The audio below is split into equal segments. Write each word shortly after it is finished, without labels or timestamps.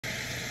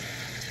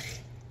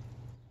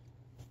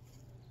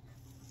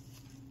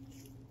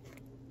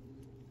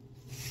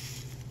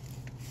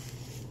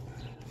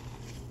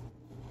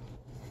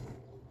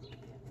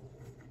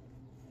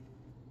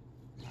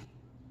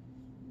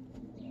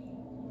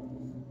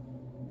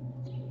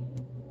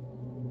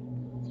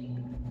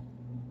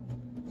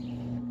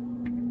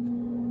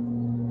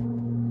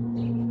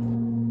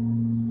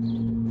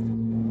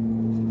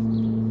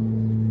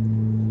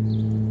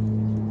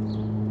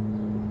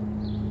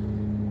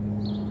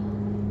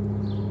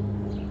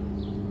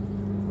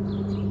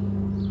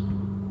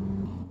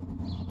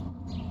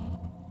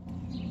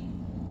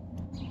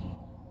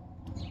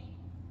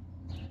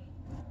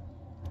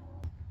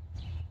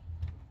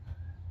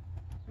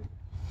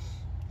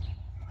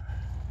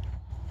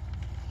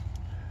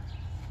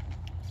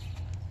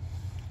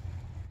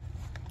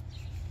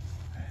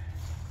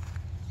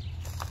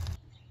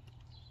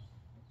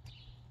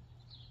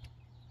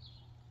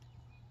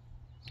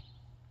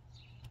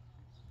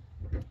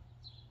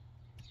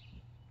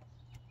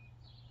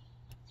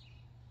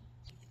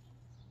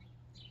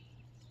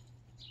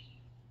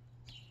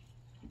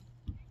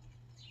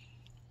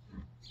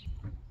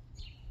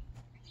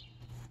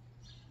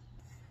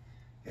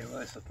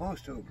was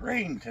supposed to have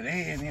rained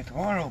today and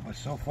tomorrow, but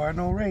so far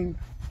no rain.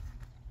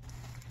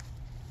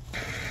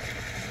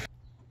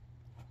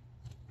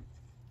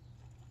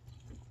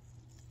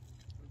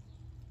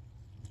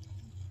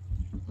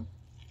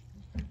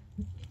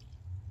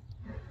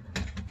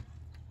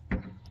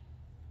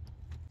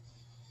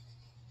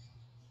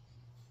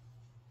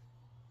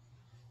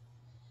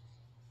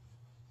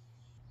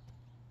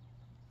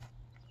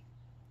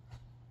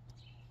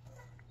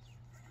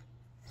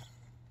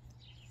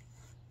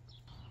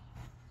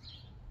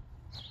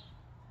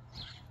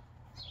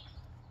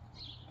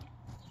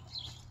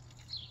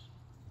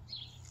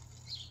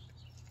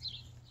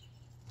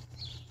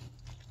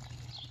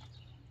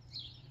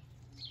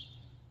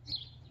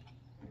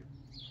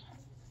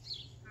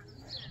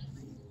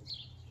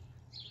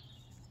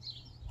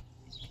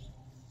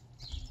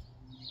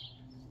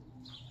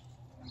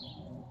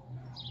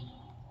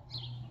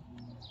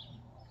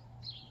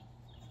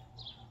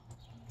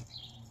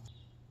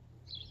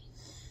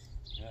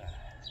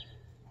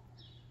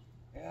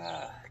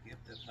 Yeah, give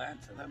the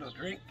plants a little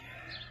drink.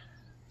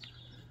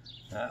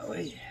 That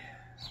way,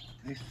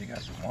 at least they got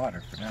some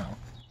water for now.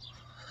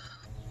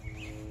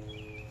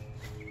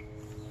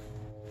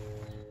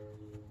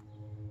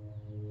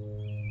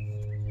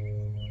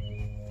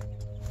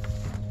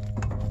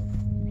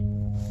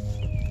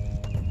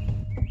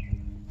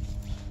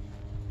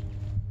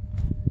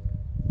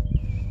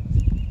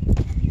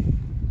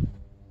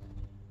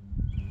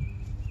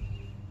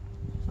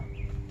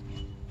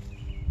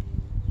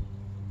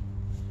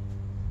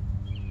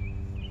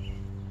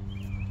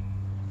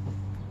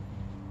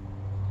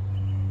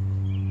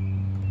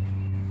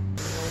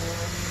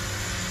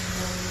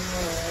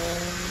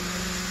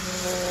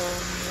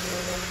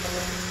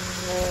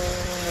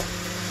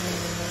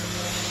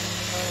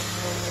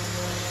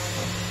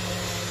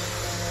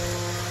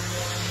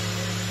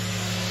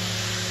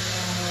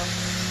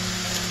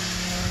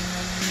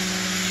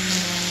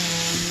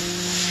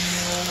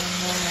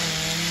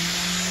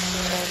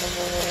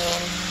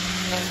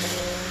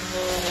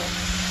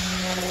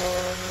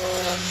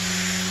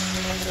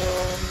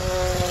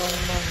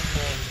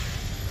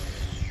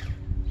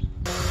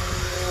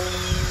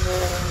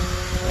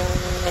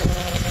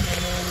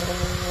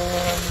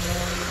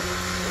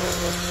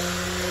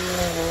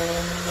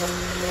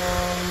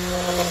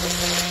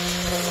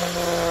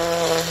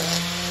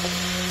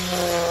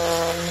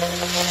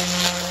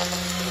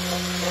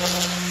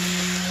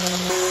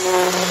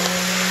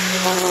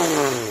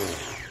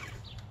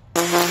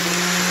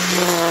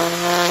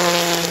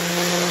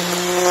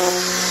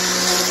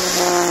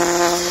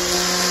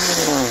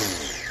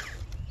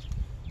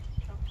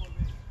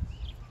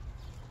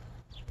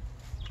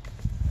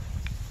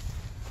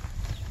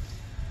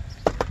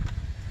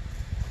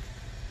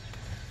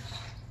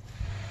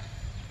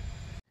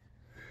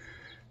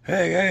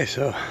 Hey guys,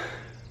 so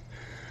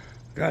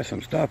got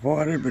some stuff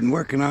watered, been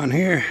working on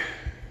here.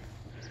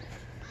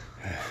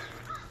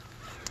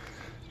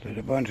 Did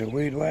a bunch of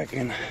weed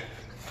whacking.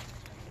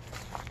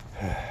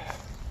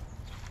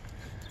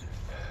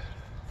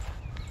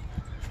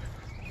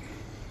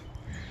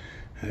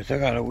 I still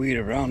got to weed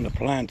around the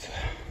plants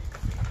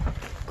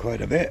quite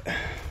a bit.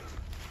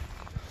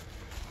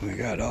 We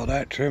got all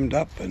that trimmed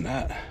up and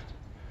that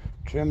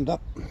trimmed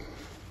up.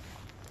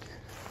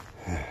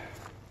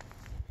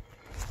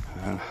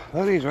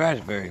 Look at these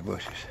raspberry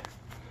bushes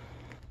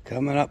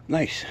coming up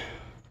nice.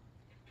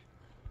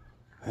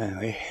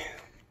 Anyway,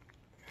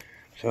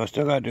 so I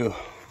still got to do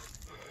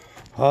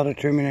all the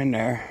trimming in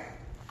there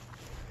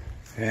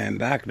and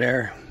back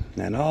there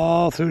and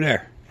all through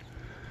there,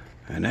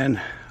 and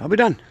then I'll be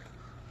done.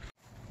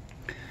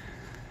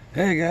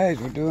 Hey guys,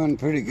 we're doing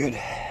pretty good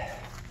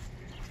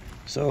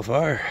so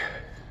far.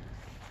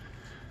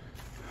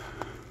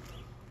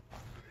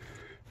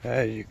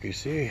 As you can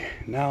see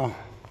now,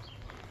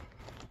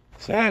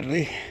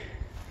 sadly,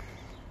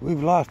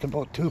 we've lost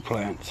about 2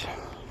 plants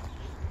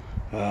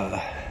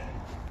that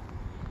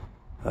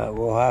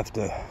we'll have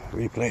to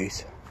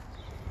replace.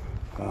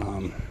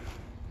 Mom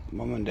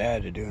and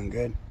Dad are doing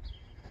good.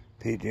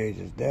 PJ's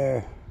is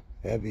there,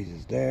 Evie's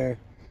is there,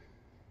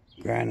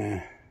 Grandma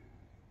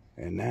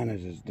and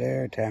Nana's is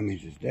there,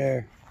 Tammy's is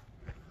there,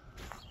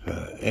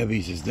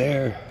 Evie's is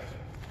there.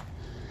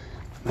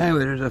 Anyway,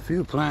 there's a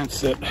few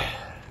plants that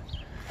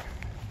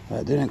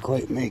didn't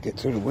quite make it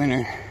through the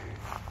winter.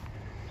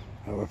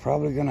 We're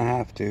probably going to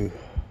have to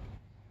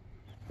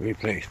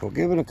replace. We'll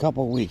give it a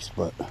couple weeks,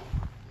 but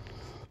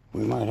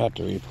we might have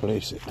to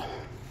replace it.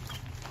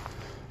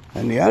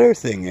 And the other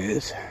thing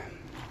is,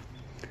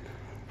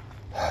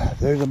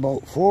 there's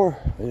about 4,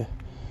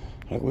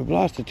 like we've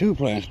lost the 2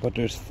 plants, but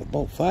there's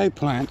about 5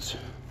 plants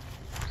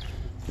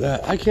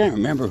that I can't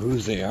remember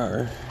whose they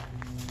are,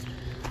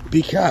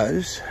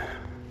 because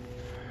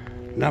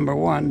number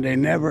 1, they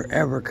never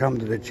ever come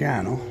to the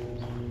channel.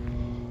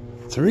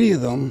 3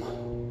 of them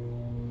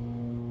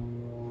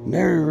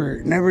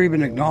never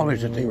even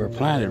acknowledged that they were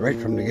planted right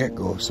from the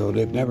get-go, so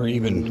they've never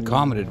even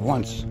commented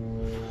once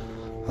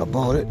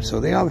about it, so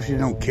they obviously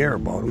don't care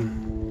about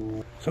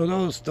them. So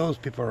those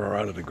people are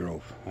out of the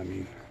grove. I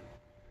mean,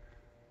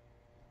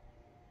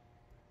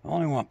 I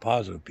only want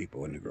positive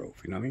people in the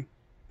grove, you know what I mean?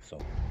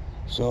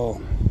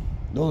 So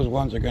those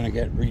ones are going to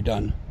get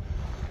redone.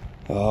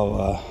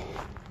 I'll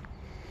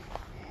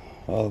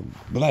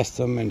bless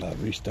them and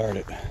restart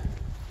it.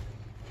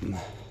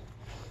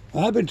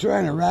 I've been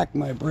trying to rack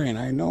my brain.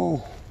 I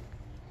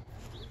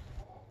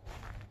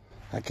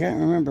can't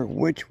remember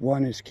which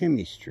one is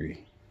Kimmy's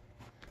tree.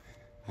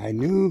 I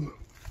knew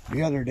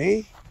the other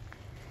day,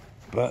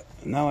 but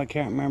now I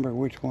can't remember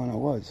which one it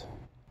was.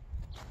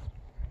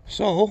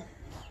 So,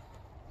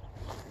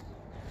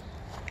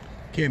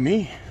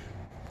 Kimmy.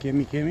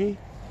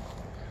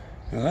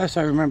 Unless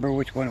I remember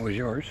which one was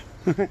yours.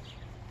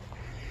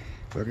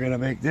 We're gonna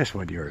make this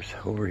one yours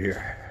over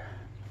here.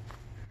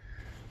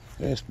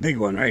 This big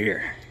one right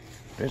here.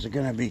 This is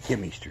gonna be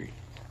Kimmy's tree,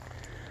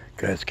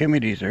 because Kimmy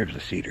deserves a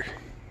cedar.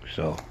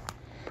 So,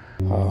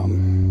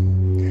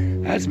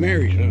 that's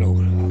Mary's little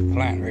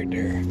plant right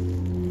there.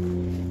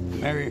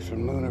 Mary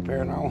from Lunar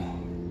Paranormal.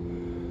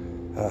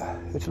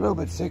 It's a little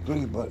bit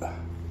sickly, but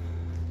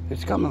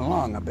it's coming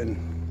along. I've been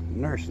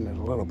nursing it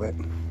a little bit.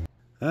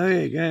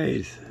 Alright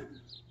guys,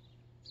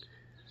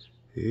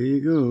 here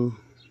you go.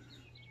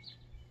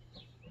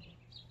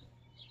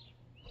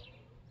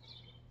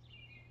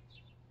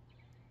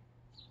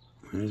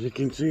 As you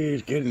can see,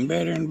 it's getting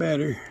better and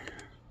better.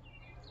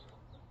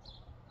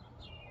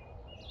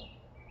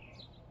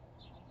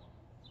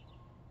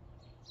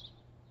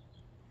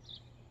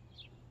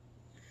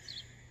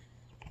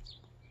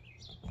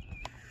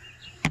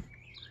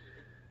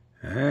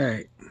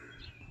 Alright.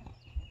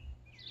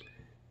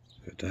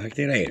 I'll talk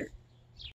to you later.